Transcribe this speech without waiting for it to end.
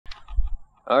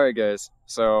Alright guys,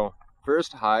 so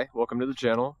first, hi, welcome to the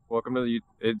channel. Welcome to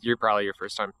you're probably your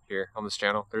first time here on this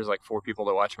channel. There's like 4 people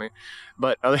that watch me.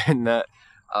 But other than that,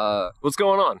 what's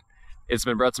going on? It's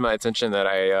been brought to my attention that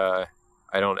I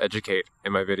don't educate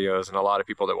in my videos, and a lot of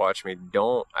people that watch me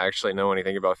don't actually know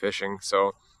anything about fishing.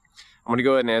 So I'm gonna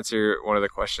go ahead and answer one of the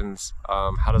questions.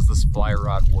 How does this fly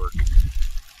rod work?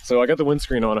 So I got the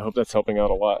windscreen on, I hope that's helping out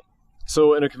a lot.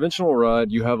 So in a conventional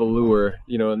rod, you have a lure,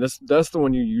 and that's the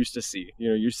one you used to see.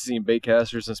 You're used to seeing bait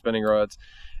casters and spinning rods,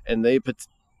 and they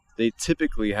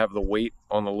typically have the weight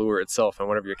on the lure itself. And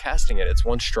whenever you're casting it, it's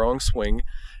one strong swing,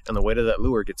 and the weight of that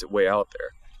lure gets it way out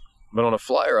there. But on a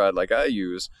fly rod like I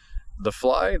use, the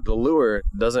lure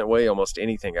doesn't weigh almost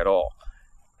anything at all.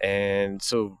 And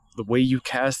so the way you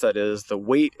cast that is, the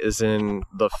weight is in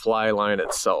the fly line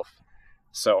itself.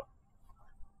 So,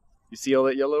 you see all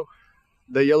that yellow?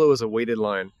 The yellow is a weighted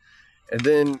line, and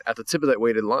then at the tip of that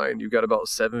weighted line you've got about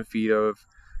 7 feet of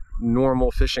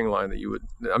normal fishing line that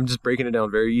I'm just breaking it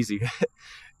down very easy.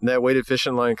 And that weighted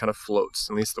fishing line kind of floats,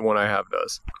 at least the one I have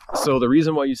does. So the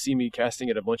reason why you see me casting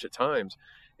it a bunch of times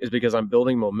is because I'm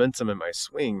building momentum in my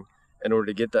swing in order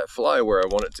to get that fly where I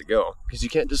want it to go, because you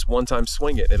can't just one time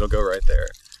swing it and it'll go right there.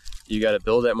 You got to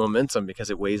build that momentum because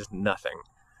it weighs nothing.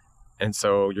 And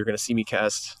so you're going to see me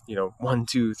cast 1,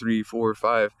 2, 3, 4,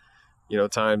 5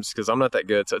 times, because I'm not that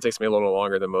good, so it takes me a little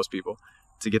longer than most people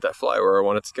to get that fly where I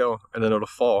want it to go, and then it'll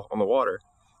fall on the water.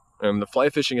 And the fly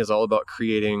fishing is all about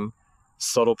creating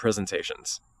subtle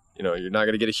presentations. You're not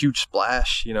going to get a huge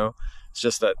splash, it's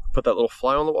just that put that little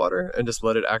fly on the water and just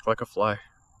let it act like a fly.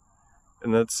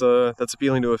 And that's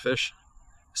appealing to a fish.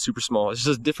 Super small. It's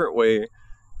just a different way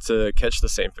to catch the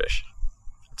same fish.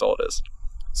 That's all it is.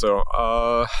 So,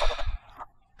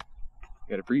 you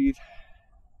gotta breathe.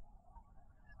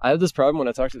 I have this problem when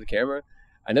I talk to the camera.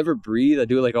 I never breathe. I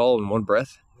do it like all in one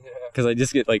breath, because I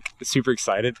just get like super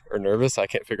excited or nervous. I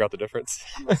can't figure out the difference.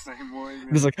 The same way.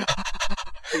 I'm just like,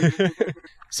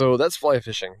 So that's fly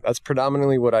fishing. That's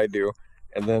predominantly what I do.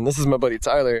 And then this is my buddy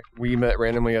Tyler. We met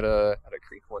randomly at a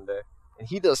creek one day, and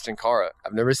he does Tenkara.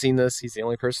 I've never seen this. He's the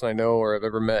only person I know or I've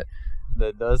ever met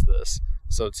that does this.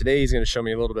 So today he's going to show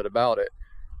me a little bit about it.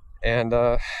 And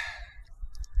I'm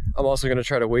also going to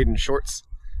try to wade in shorts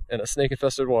in a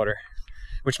snake-infested water,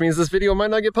 which means this video might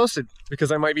not get posted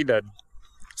because I might be dead.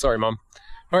 Sorry, Mom.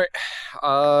 All right,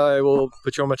 I will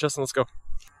put you on my chest and let's go.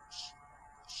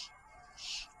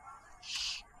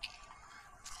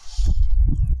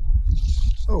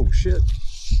 Oh, shit.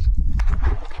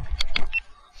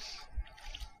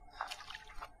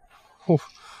 Oh.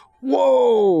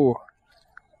 Whoa!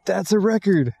 That's a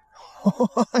record.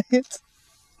 What?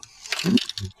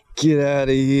 Get out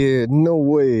of here. No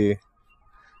way.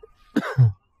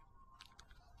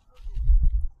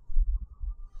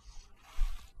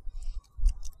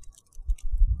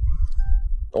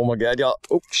 Oh my god, y'all.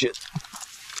 Oh shit.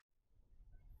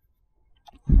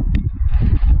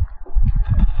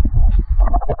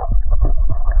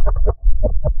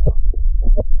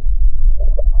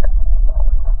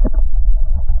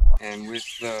 And with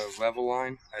the level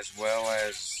line as well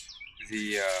as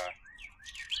the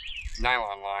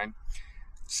nylon line,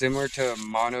 similar to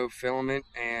monofilament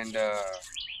and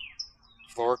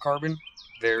fluorocarbon,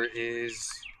 there is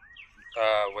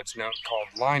what's called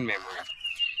line memory.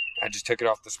 I just took it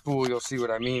off the spool. You'll see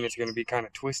what I mean. It's going to be kind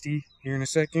of twisty here in a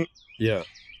second. Yeah.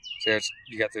 So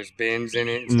you got those bends in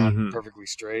it. It's not perfectly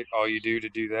straight. All you do to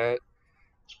do that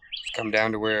is come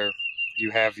down to where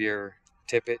you have your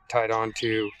tippet tied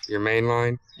onto your main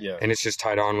line. Yeah. And it's just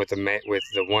tied on with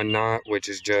the one knot, which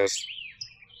is just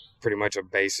pretty much a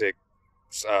basic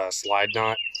slide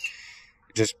knot.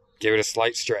 Just give it a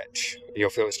slight stretch. You'll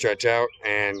feel it stretch out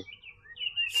and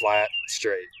flat,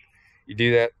 straight. You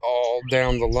do that all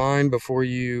down the line before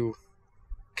you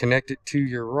connect it to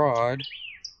your rod.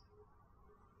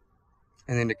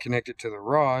 And then to connect it to the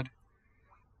rod,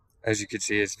 as you can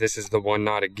see, this is the one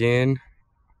knot again.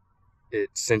 It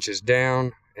cinches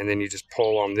down, and then you just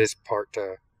pull on this part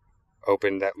to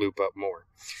open that loop up more.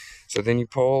 So then you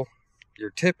pull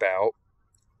your tip out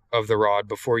of the rod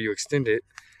before you extend it,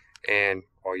 and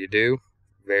all you do,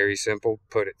 very simple,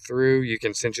 put it through. You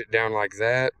can cinch it down like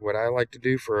that. What I like to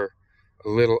do for a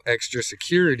little extra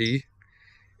security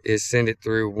is send it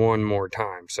through one more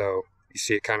time. So you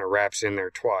see it kind of wraps in there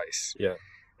twice. Yeah.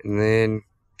 And then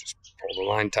just pull the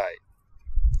line tight.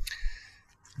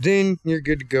 Then you're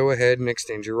good to go ahead and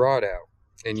extend your rod out.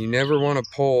 And you never want to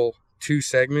pull 2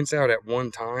 segments out at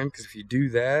one time, because if you do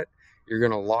that, you're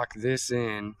going to lock this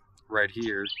in right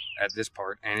here at this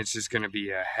part, and it's just going to be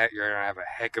you're going to have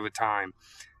a heck of a time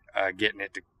getting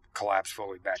it to collapse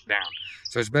fully back down.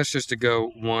 So it's best just to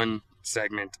go one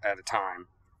segment at a time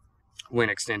when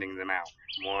extending them out.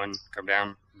 One, come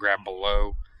down, grab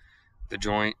below the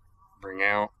joint, bring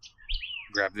out,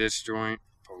 grab this joint,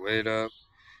 pull it up,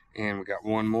 and we got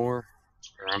one more,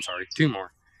 or I'm sorry, two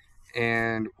more,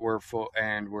 and we're full,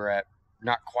 and we're at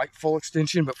not quite full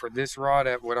extension, but for this rod,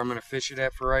 at what I'm going to fish it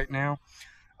at for right now,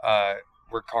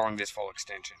 we're calling this full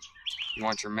extension. You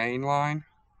want your main line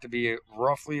to be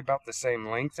roughly about the same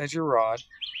length as your rod,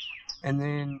 and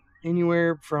then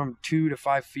anywhere from 2 to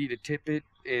 5 feet of tippet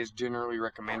is generally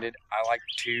recommended. I like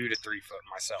 2 to 3 foot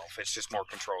myself. It's just more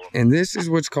controllable. And this is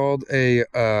what's called a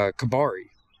kabari.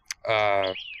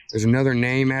 There's another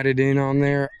name added in on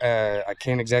there. I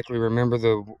can't exactly remember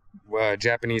the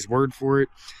Japanese word for it,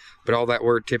 but all that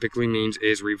word typically means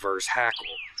is reverse hackle,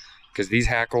 because these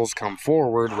hackles come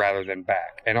forward rather than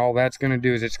back. And all that's going to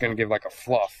do is it's going to give like a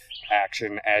fluff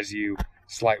action as you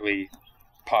slightly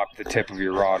pop the tip of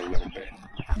your rod a little bit.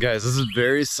 Guys, this is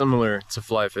very similar to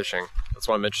fly fishing. That's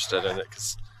why I'm interested in it,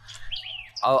 because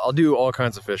I'll do all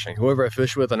kinds of fishing. Whoever I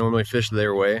fish with, I normally fish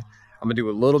their way. I'm going to do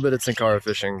a little bit of Tenkara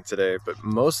fishing today, but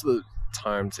most of the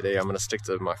time today I'm going to stick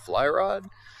to my fly rod,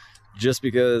 just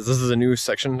because this is a new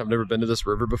section. I've never been to this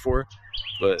river before,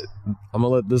 but I'm going to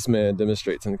let this man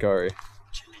demonstrate Tenkara.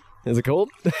 Is it cold?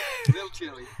 A little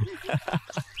chilly. The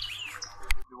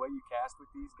way you cast with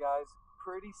these guys,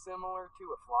 pretty similar to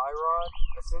a fly rod.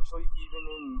 Essentially,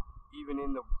 even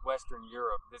in the Western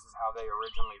Europe, this is how they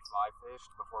originally fly fished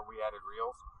before we added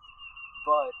reels.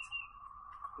 But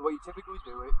the way you typically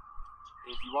do it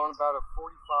is you want about a 45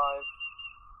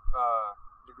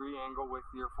 degree angle with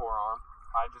your forearm.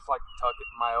 I just like to tuck it,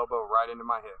 my elbow right into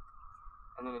my hip,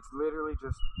 and then it's literally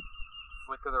just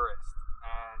flick of the wrist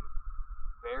and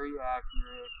very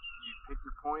accurate. You pick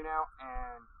your point out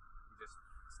and you just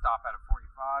stop at a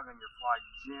 45, and your fly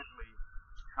gently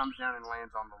comes down and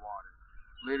lands on the water.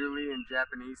 Literally in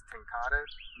Japanese, Tenkara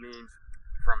means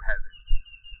from heaven.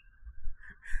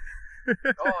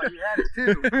 Oh, you had it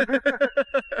too.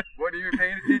 What are you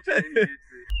paying attention?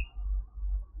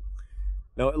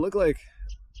 No, it looked like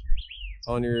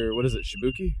on your, what is it,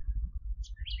 shibuki?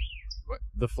 What?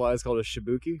 The fly is called a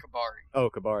shibuki? Kabari. Oh,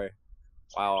 kabari.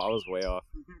 Wow, I was way off.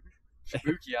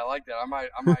 Shibuki, I like that. I might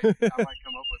come up with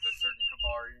a certain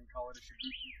kabari and call it a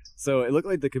shibuki. So it looked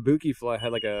like the kabuki fly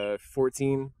had like a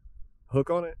 14 hook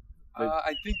on it?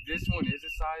 I think this one is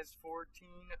a size 14.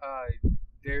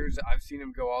 I've seen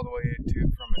them go all the way to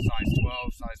from a size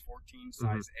 12, size 14,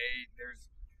 size 8. There's,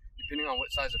 depending on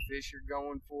what size of fish you're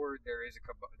going for, there is a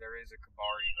kabari hook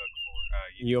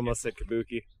for. You almost said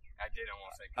kabuki. I did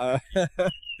almost say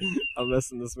kabuki. I'm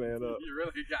messing this man up. You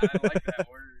really got it. I like that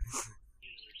word.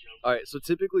 Alright, so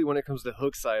typically when it comes to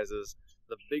hook sizes,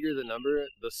 the bigger the number,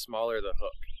 the smaller the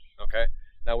hook. Okay?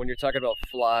 Now when you're talking about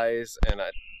flies, and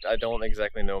I don't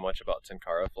exactly know much about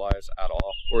Tenkara flies at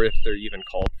all, or if they're even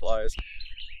called flies,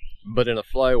 but in a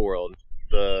fly world,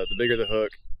 the bigger the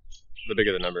hook, the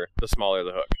bigger the number, the smaller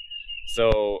the hook.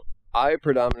 So I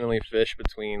predominantly fish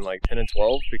between like 10 and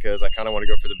 12 because I kind of want to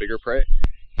go for the bigger prey.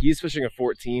 He's fishing a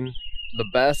 14. The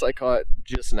bass I caught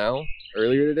just now,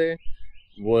 earlier today,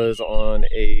 was on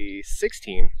a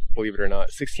 16, believe it or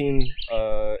not, 16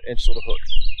 inch little hook.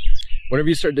 Whenever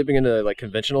you start dipping into like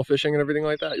conventional fishing and everything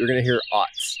like that, you're gonna hear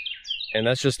aughts, and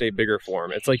that's just a bigger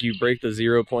form. It's like you break the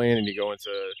zero plane and you go into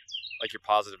like your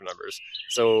positive numbers.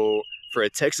 So for a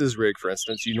Texas rig, for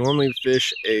instance, you normally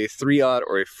fish a 3/0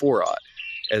 or a 4/0,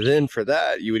 and then for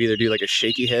that you would either do like a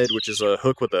shaky head, which is a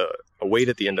hook with a weight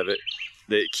at the end of it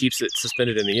that keeps it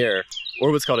suspended in the air,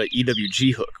 or what's called an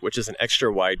EWG hook, which is an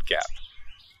extra wide gap.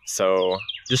 So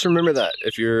just remember that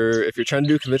if you're trying to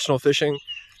do conventional fishing,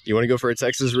 you want to go for a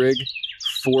Texas rig,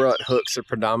 4/0 hooks are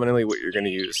predominantly what you're going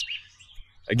to use.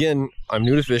 Again, I'm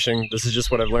new to fishing. This is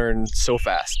just what I've learned so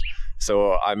fast.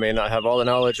 So I may not have all the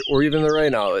knowledge or even the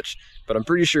right knowledge, but I'm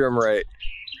pretty sure I'm right.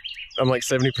 I'm like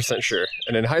 70% sure.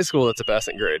 And in high school, that's a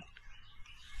passing grade.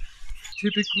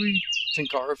 Typically,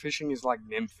 Tenkara fishing is like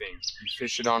nymphing. You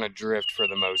fish it on a drift for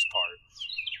the most part.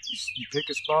 You pick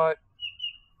a spot,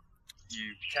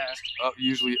 you cast up,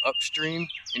 usually upstream,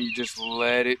 and you just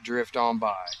let it drift on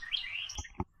by.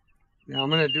 Now I'm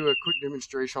going to do a quick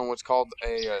demonstration on what's called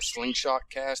a slingshot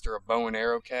cast or a bow and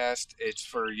arrow cast. It's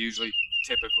for usually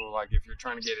typical, like if you're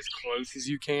trying to get as close as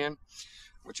you can,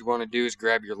 what you want to do is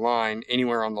grab your line.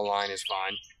 Anywhere on the line is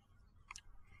fine.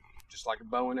 Just like a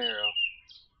bow and arrow.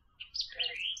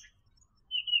 And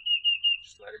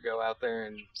just let it go out there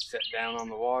and set down on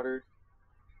the water.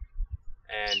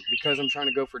 And because I'm trying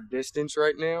to go for distance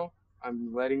right now,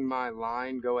 I'm letting my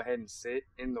line go ahead and sit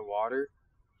in the water.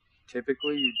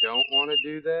 Typically, you don't want to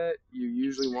do that. You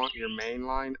usually want your main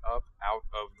line up out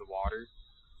of the water.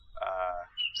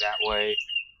 That way,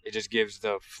 it just gives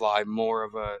the fly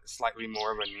slightly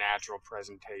more of a natural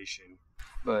presentation.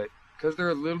 But because they're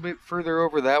a little bit further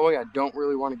over that way, I don't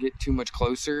really want to get too much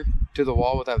closer to the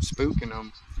wall without spooking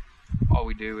them. All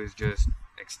we do is just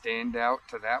extend out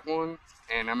to that one,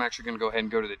 and I'm actually going to go ahead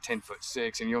and go to the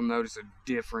 10'6", and you'll notice a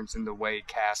difference in the way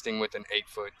casting with an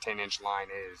 8-foot 10-inch line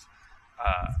is.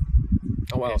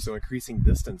 Oh wow, so increasing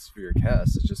distance for your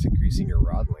cast is just increasing your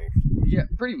rod length. Yeah,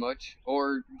 pretty much,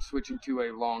 or switching to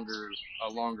a longer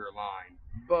line.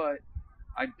 But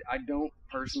I don't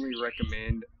personally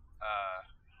recommend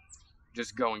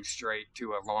just going straight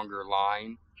to a longer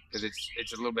line, because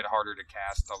it's a little bit harder to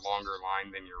cast a longer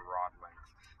line than your rod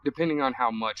length, depending on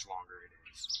how much longer it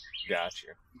is. Gotcha.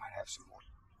 Might have some more.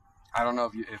 I don't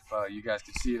know if you guys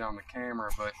can see it on the camera,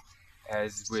 but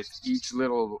as with each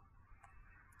little,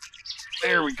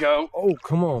 there we go. Oh,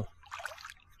 come on.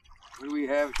 What do we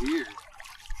have here?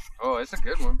 Oh, it's a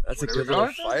good one. That's a good little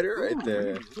fighter right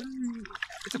there.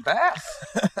 It's a bass.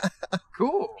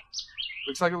 Cool.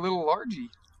 Looks like a little largie.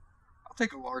 I'll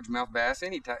take a largemouth bass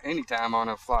anytime on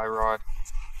a fly rod,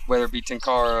 whether it be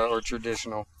Tenkara or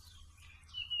traditional.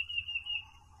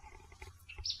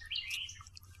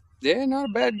 Yeah, not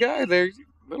a bad guy there.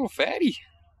 Little fatty.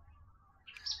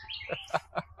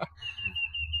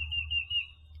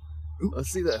 Let's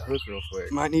see that hook real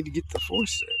quick. Might need to get the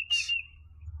forceps.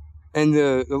 And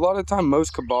a lot of the time,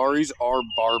 most kabaris are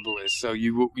barbless. So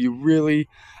you really,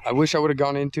 I wish I would have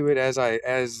gone into it as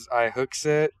I hook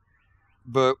set.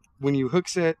 But when you hook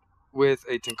set with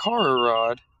a Tenkara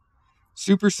rod,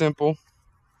 super simple.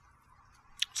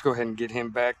 Let's go ahead and get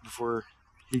him back before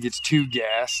he gets too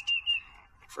gassed.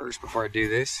 First, before I do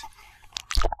this.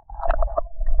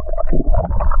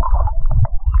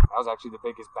 That was actually the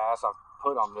biggest bass I've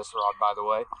put on this rod, by the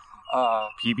way.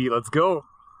 PB, let's go.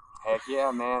 Heck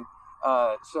yeah, man.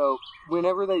 So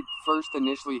whenever they first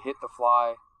initially hit the fly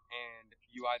and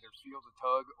you either feel the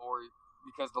tug or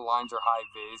because the lines are high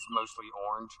vis, mostly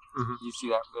orange, you see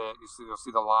that you'll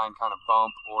see the line kind of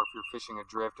bump, or if you're fishing a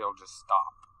drift, it'll just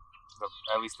stop.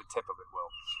 At least the tip of it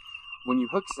will. When you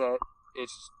hook set,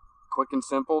 it's quick and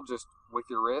simple. Just with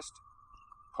your wrist,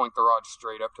 point the rod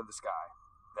straight up to the sky.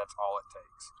 That's all it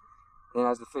takes. Then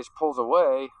as the fish pulls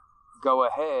away, go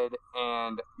ahead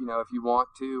and, if you want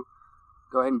to,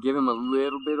 go ahead and give him a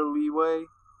little bit of leeway.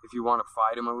 If you want to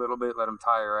fight him a little bit, let him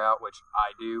tire out, which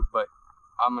I do. But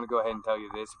I'm going to go ahead and tell you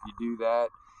this. If you do that,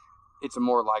 it's a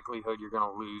more likelihood you're going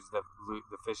to lose. The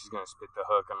fish is going to spit the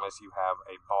hook unless you have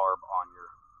a barb on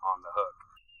the hook.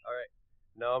 All right.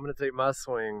 Now I'm going to take my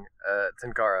swing at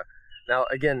Tenkara. Now,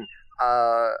 again,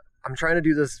 I'm trying to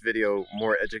do this video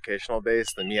more educational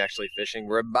based than me actually fishing.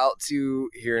 We're about to,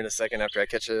 here in a second after I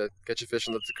catch a fish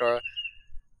on the Tenkara,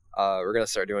 we're going to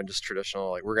start doing just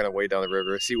traditional, like we're going to wade down the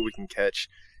river, see what we can catch,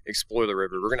 explore the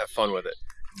river. We're going to have fun with it.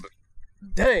 But,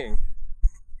 dang.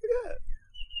 Look at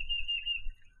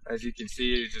that. As you can see,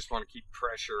 you just want to keep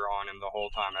pressure on him the whole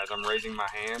time. As I'm raising my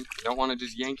hand, you don't want to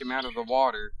just yank him out of the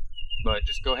water, but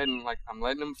just go ahead and, I'm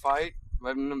letting him fight,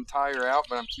 letting him tire out,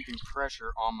 but I'm keeping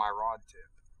pressure on my rod tip.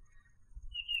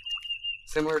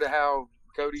 Similar to how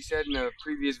Cody said in a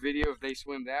previous video, if they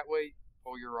swim that way,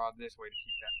 pull your rod this way to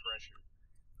keep that pressure.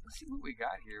 Let's see what we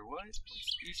got here. What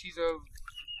species of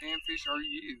panfish are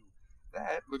you?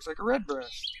 That looks like a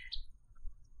redbreast.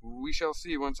 We shall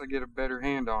see once I get a better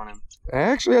hand on him.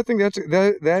 Actually, I think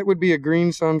that would be a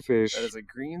green sunfish. That is a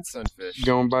green sunfish.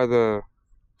 Going by the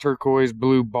turquoise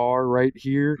blue bar right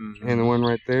here and the one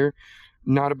right there.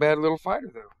 Not a bad little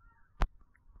fighter, though.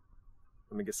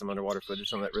 Let me get some underwater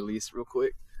footage on that release real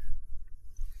quick.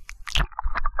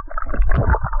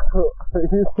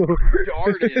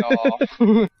 Darted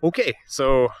off. Okay,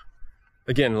 so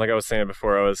again, like I was saying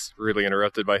before, I was really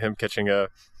interrupted by him catching a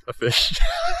fish.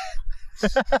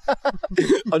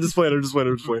 I'm just playing.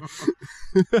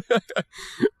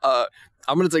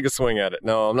 I'm gonna take a swing at it.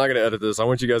 No, I'm not gonna edit this. I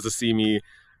want you guys to see me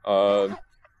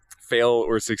fail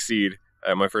or succeed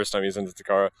at my first time using the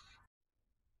Tenkara.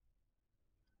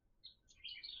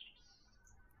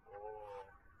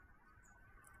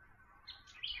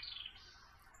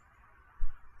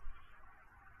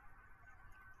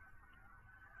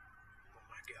 Oh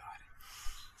my god,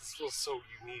 this feels so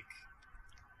unique.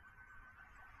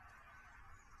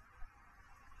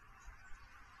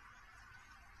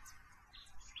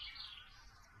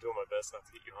 Doing my best not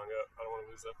to get you hung up. I don't want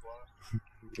to lose that fly.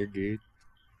 You're good.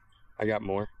 I got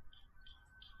more.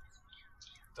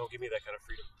 Don't give me that kind of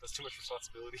freedom. That's too much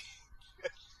responsibility.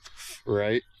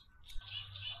 Right.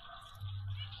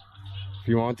 If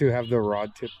you want to, have the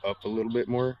rod tip up a little bit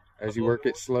more as you work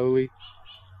it slowly.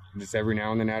 Just every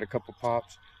now and then add a couple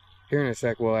pops. Here in a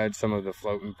sec, we'll add some of the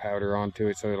floating powder onto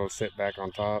it so it'll sit back on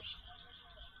top.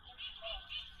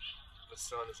 The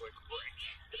sun is like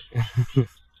right.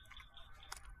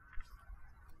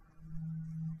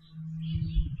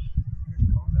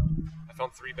 I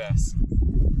found 3 bass.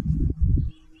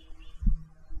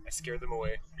 I scared them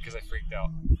away because I freaked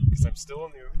out. Because I'm still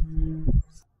new.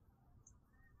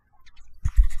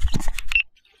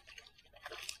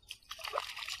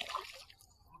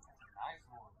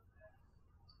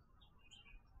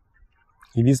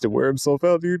 He needs to wear himself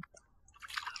out, dude.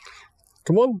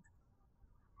 Come on.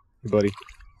 Hey, buddy.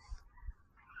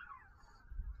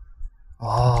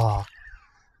 Ah.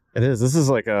 It is. This is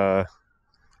like a...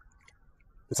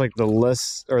 It's like the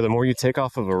less, or the more you take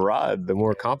off of a rod, the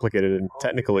more complicated and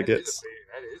technical it gets.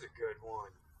 That is a good one.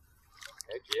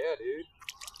 Heck yeah, dude.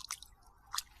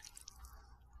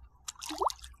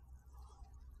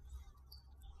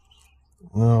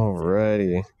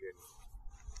 Alrighty.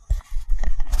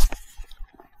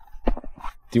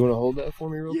 Do you want to hold that for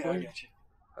me real quick? I got you.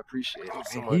 I appreciate it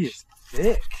so Man, much. he is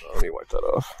thick. Oh, let me wipe that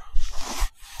off.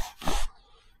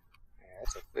 Yeah,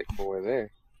 that's a thick boy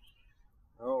there.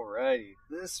 Alrighty,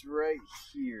 this right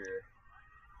here.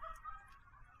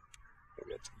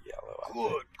 Maybe that's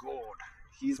yellow. Good.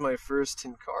 He's my first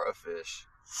Tenkara fish.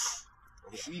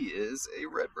 And he is a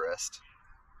red breast.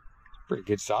 Pretty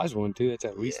good size one too. That's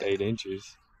at least 8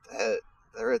 inches. That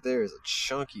right there is a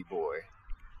chunky boy.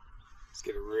 Let's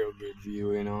get a real good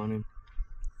view in on him.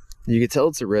 You can tell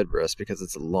it's a red breast because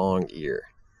it's a long ear,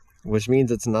 which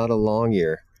means it's not a long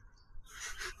ear.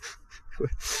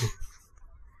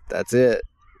 That's it.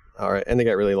 All right, and they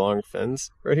got really long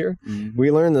fins right here. Mm-hmm.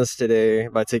 We learned this today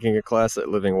by taking a class at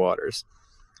Living Waters.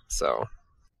 So.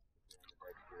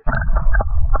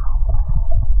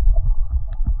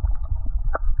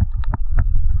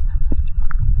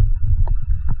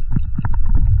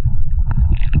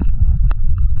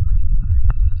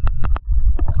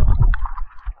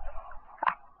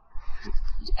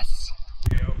 Yes.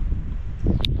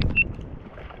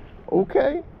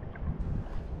 Okay.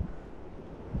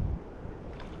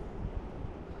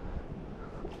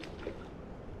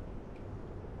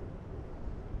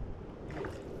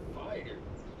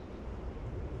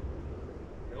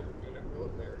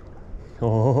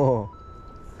 Oh.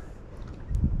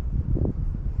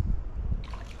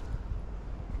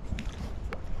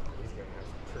 He's gonna have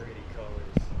some pretty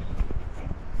colors.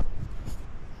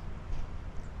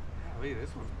 Golly, this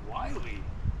one's wily.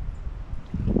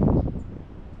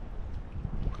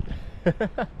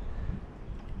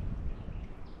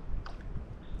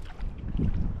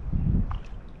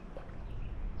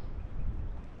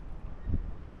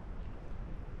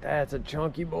 That's a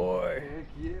chunky boy. Heck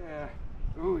yeah.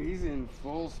 Ooh, he's in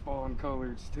full spawn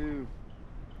colors too.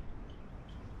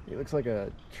 He looks like a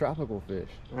tropical fish.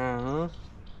 Uh-huh.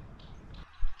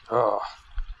 Oh,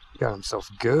 he got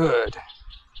himself good.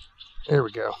 There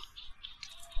we go.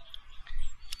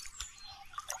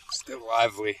 Still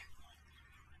lively.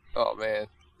 Oh man,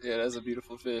 yeah, that's a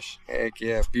beautiful fish. Heck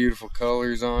yeah, beautiful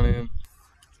colors on him.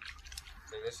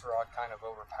 So this rod kind of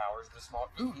overpowers the small.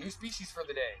 Ooh, new species for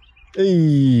the day.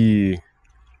 Hey.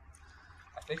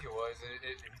 I think it was.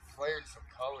 It flared some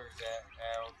colors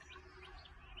out.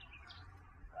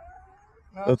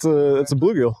 No, That's a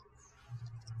bluegill.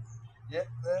 Yep,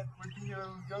 that would be a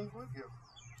young bluegill.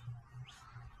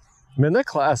 Man, that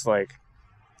class like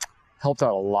helped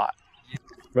out a lot. Yeah.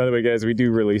 By the way, guys, we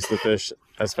do release the fish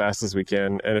as fast as we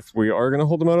can, and if we are gonna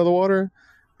hold them out of the water,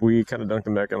 we kind of dunk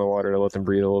them back in the water to let them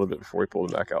breathe a little bit before we pull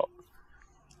them back out.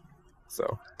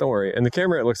 So don't worry. In the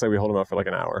camera, it looks like we hold them out for like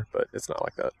an hour, but it's not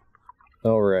like that.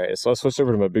 All right, so I switched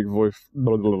over to my big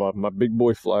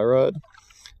boy fly rod.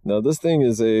 Now this thing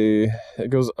is it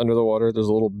goes under the water. There's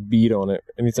a little bead on it.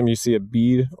 Anytime you see a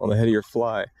bead on the head of your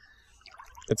fly,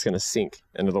 it's gonna sink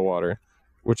into the water,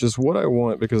 which is what I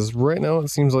want because right now it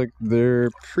seems like they're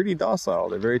pretty docile.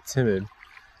 They're very timid,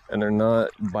 and they're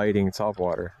not biting top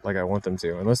water like I want them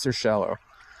to, unless they're shallow.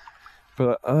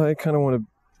 But I kind of want to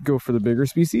go for the bigger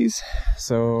species,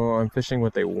 so I'm fishing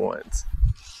what they want.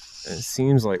 And it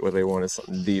seems like what they want is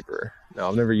something deeper. Now,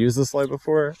 I've never used this fly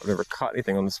before. I've never caught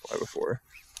anything on this fly before.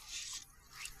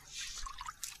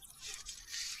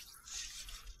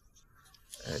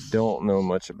 I don't know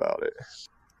much about it.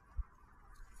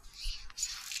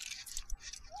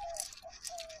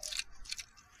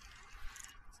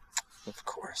 Of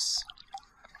course.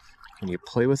 When you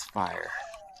play with fire.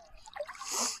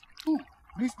 Ooh,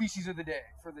 new species of the day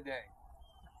for the day.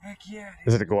 Heck yeah.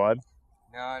 Is it a quad?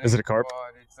 No, Is it a carp?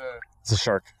 Quad. It's a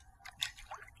shark.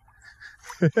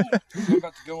 I'm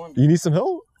about to go under. You need some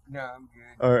help? No, I'm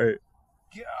good. All right.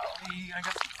 Golly, I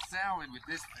got some salad with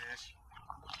this fish.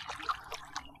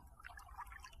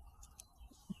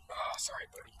 Oh, sorry,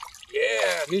 buddy.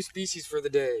 Yeah, new species for the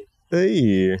day.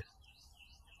 Hey.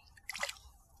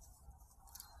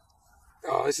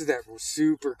 Oh, this is that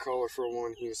super colorful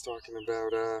one he was talking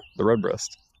about. The red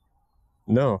breast.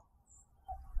 No.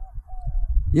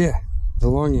 Yeah, the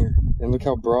long ear. And look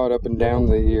how broad up and down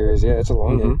the ear is. Yeah, it's a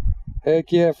long ear.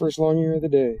 Heck yeah, first long ear of the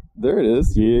day. There it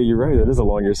is. Yeah, you're right. That is a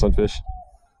long ear sunfish.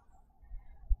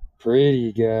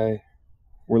 Pretty guy.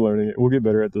 We're learning it. We'll get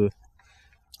better at the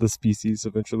species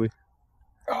eventually.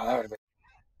 Oh, that would have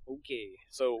been. Okay,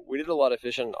 so we did a lot of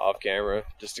fishing off camera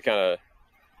just to kind of,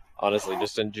 honestly,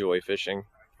 just enjoy fishing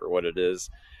for what it is.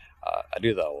 I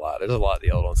do that a lot. There's a lot that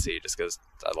y'all don't see just because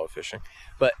I love fishing.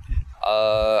 But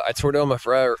I tore down my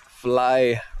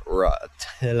fly rod.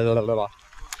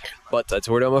 But I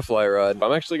tore down my fly rod.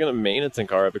 I'm actually going to main a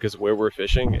Tenkara because where we're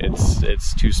fishing,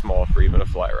 it's too small for even a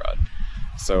fly rod.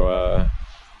 So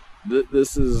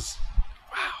this is,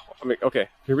 wow. I mean, okay,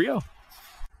 here we go.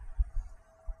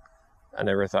 I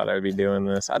never thought I would be doing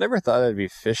this. I never thought I'd be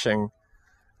fishing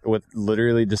with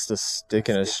literally just a stick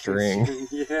and a string.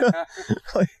 Yeah.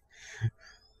 Like,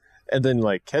 and then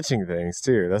like catching things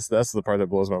too. That's the part that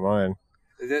blows my mind.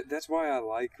 That's why I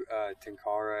like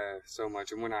Tenkara so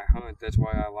much, and when I hunt, that's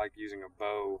why I like using a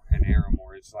bow and arrow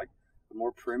more. It's like the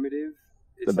more primitive,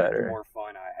 it's The better. Like the more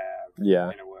fun I have.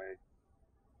 Yeah. In a way.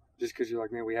 Just because you're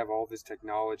like, man, we have all this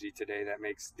technology today that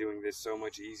makes doing this so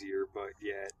much easier, but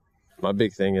yet. My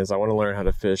big thing is I want to learn how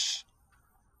to fish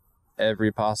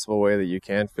every possible way that you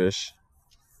can fish.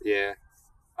 Yeah.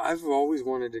 I've always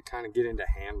wanted to kind of get into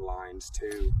hand lines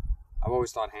too. I've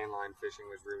always thought hand line fishing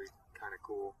was really kind of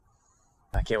cool.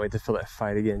 I can't wait to feel that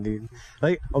fight again, dude.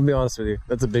 Like, I'll be honest with you,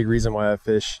 that's a big reason why I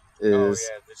fish is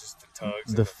just the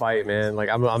tugs. the fight, man. Like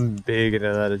I'm big into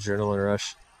that adrenaline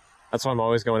rush. That's why I'm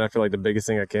always going after like the biggest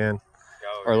thing I can.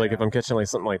 Or like if I'm catching like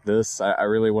something like this, I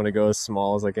really want to go as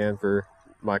small as I can for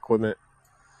my equipment.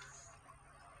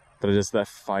 But it's just that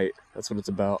fight. That's what it's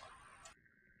about.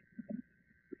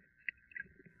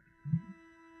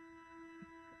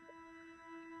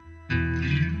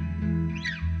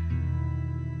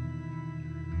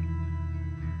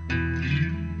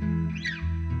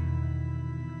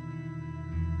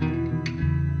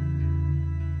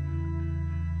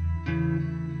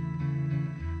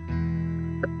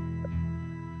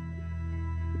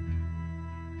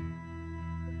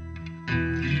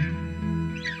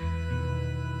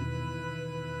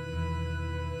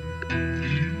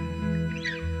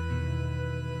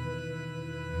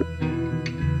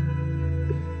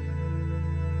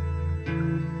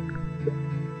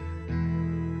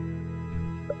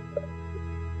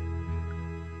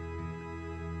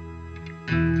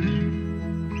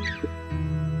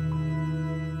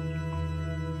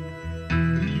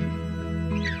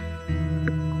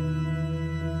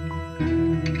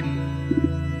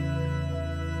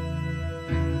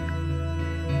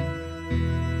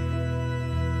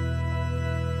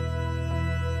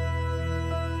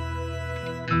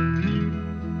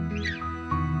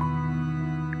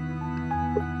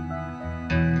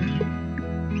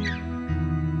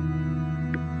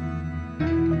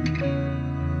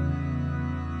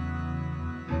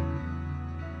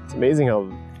 It's amazing how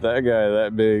that guy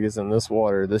that big is in this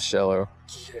water, this shallow.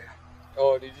 Yeah.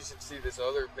 Oh, dude, you should see this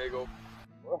other big old.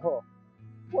 Whoa.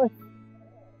 What?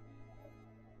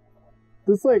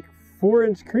 This like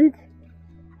 4-inch creek?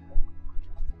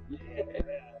 Yeah.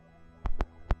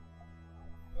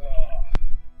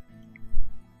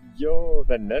 Yo,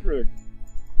 that net rig.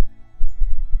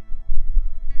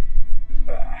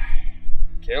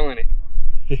 Killing it.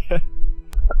 Yeah.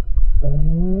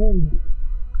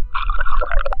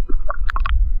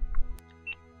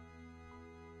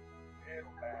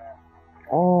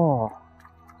 Oh,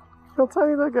 how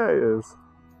tiny that guy is.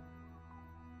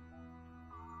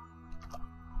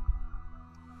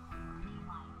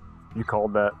 You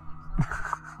called that.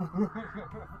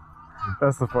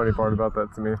 That's the funny part about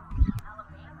that to me.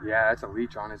 Yeah, that's a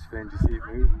leech on his fin. Did you see it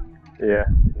move? Yeah.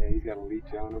 Yeah, he's got a leech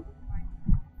on him.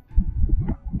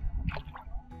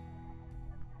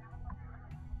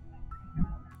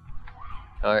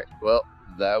 Alright, well,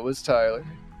 that was Tyler.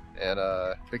 And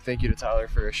big thank you to Tyler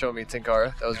for showing me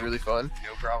Tenkara. That was really fun.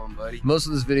 No problem, buddy. Most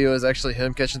of this video is actually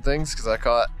him catching things because I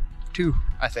caught 2,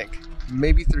 I think.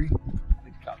 Maybe 3. I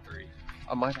think he caught 3.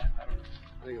 I might have.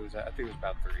 I think it was about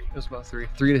 3. It was about 3.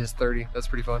 3 to his 30. That's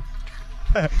pretty fun.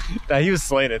 Nah, he was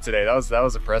slaying it today. That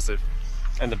was impressive.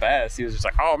 And the bass, he was just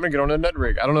like, oh, I'm gonna get on a net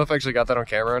rig. I don't know if I actually got that on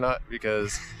camera or not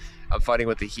because I'm fighting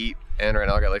with the heat, and right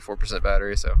now I got like 4%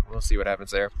 battery, so we'll see what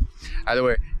happens there. Either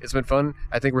way, it's been fun.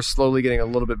 I think we're slowly getting a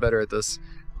little bit better at this.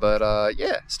 But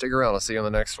yeah, stick around. I'll see you on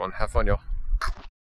the next one. Have fun, y'all.